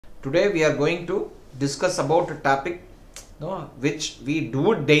Today we are going to discuss about a topic which we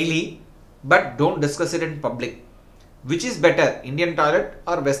do daily but don't discuss it in public. Which is better, Indian toilet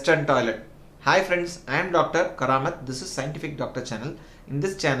or Western toilet? Hi friends, I am Dr. Karamat. This is Scientific Doctor channel. In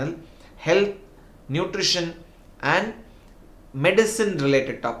this channel, health, nutrition and medicine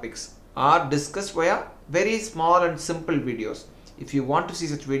related topics are discussed via very small and simple videos. If you want to see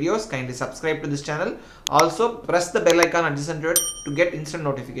such videos, kindly subscribe to this channel. Also press the bell icon adjacent to it to get instant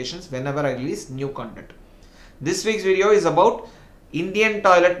notifications whenever I release new content. This week's video is about Indian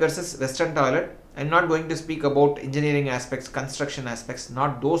toilet versus Western toilet. I am not going to speak about engineering aspects, construction aspects,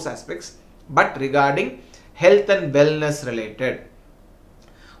 not those aspects, but regarding health and wellness related.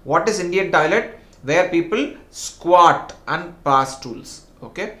 What is Indian toilet? Where people squat and pass stools.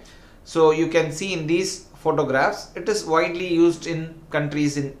 Okay, so you can see in these photographs, it is widely used in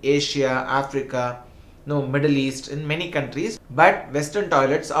countries in Asia, Africa, Middle East, in many countries. But Western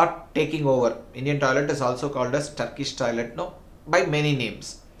toilets are taking over. Indian toilet is also called as Turkish toilet, by many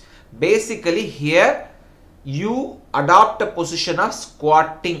names. Basically, here you adopt a position of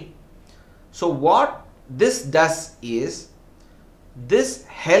squatting. So what this does is, this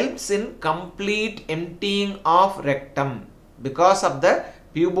helps in complete emptying of rectum because of the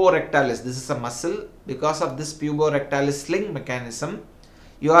puborectalis. This is a muscle. Because of this puborectalis sling mechanism,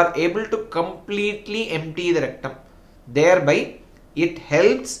 you are able to completely empty the rectum. Thereby, it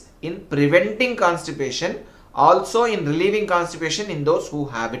helps in preventing constipation, also in relieving constipation in those who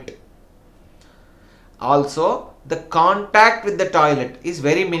have it. Also, the contact with the toilet is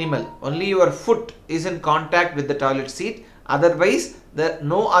very minimal. Only your foot is in contact with the toilet seat. Otherwise,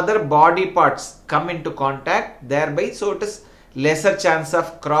 no other body parts come into contact. Thereby, so it is lesser chance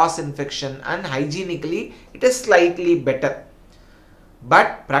of cross infection, and hygienically it is slightly better.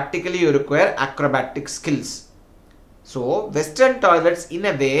 But practically you require acrobatic skills. So Western toilets in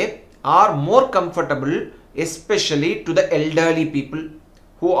a way are more comfortable, especially to the elderly people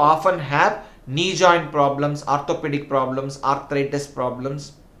who often have knee joint problems, orthopedic problems, arthritis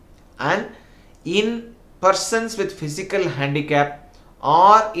problems, and in persons with physical handicap,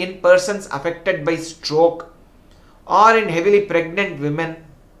 or in persons affected by stroke, or in heavily pregnant women.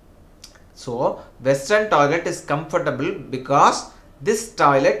 So Western toilet is comfortable because this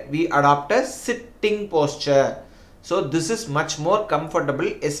toilet we adopt a sitting posture. So this is much more comfortable,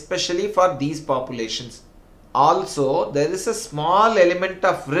 especially for these populations. Also, there is a small element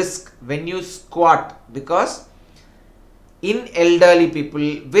of risk when you squat, because in elderly people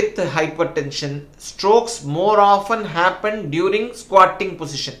with hypertension, strokes more often happen during squatting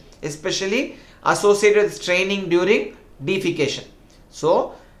position, especially associated with straining during defecation.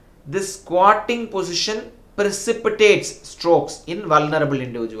 So this squatting position precipitates strokes in vulnerable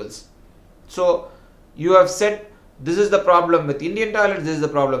individuals. So you have said, this is the problem with Indian toilet, this is the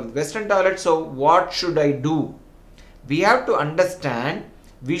problem with Western toilet. So what should I do? We have to understand,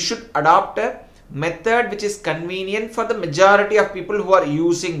 we should adopt a method which is convenient for the majority of people who are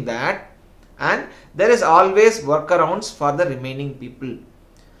using that, and there is always workarounds for the remaining people.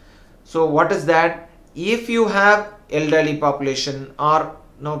 So what is that? If you have elderly population, or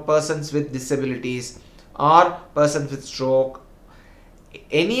persons with disabilities, or persons with stroke,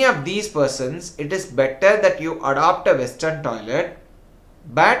 any of these persons, it is better that you adopt a Western toilet.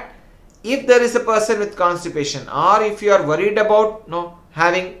 But if there is a person with constipation, or if you are worried about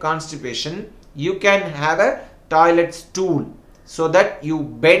having constipation, you can have a toilet stool so that you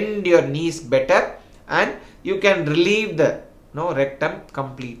bend your knees better and you can relieve the rectum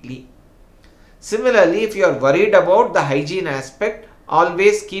completely. Similarly, if you are worried about the hygiene aspect,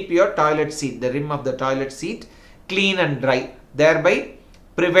 always keep your toilet seat, the rim of the toilet seat, clean and dry, thereby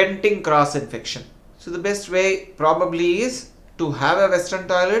preventing cross infection. So the best way probably is to have a Western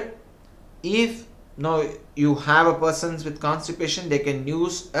toilet. If you have a person with constipation, they can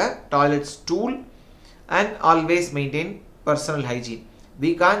use a toilet stool, and always maintain personal hygiene.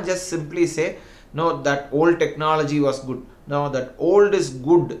 We can't just simply say, no, that old technology was good. No, that old is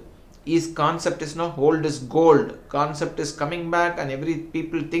good. Is concept is old is gold. Concept is coming back, and every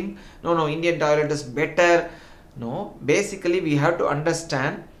people think, no, Indian toilet is better. No, basically we have to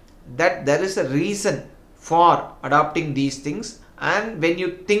understand that there is a reason for adopting these things. And when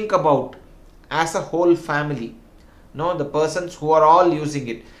you think about as a whole family, the persons who are all using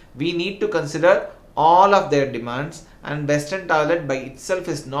it, we need to consider all of their demands, and Western toilet by itself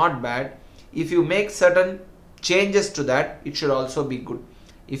is not bad. If you make certain changes to that, it should also be good.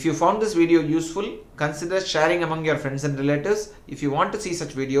 If you found this video useful, consider sharing among your friends and relatives. If you want to see such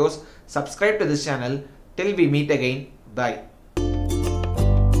videos, subscribe to this channel. Till we meet again, bye.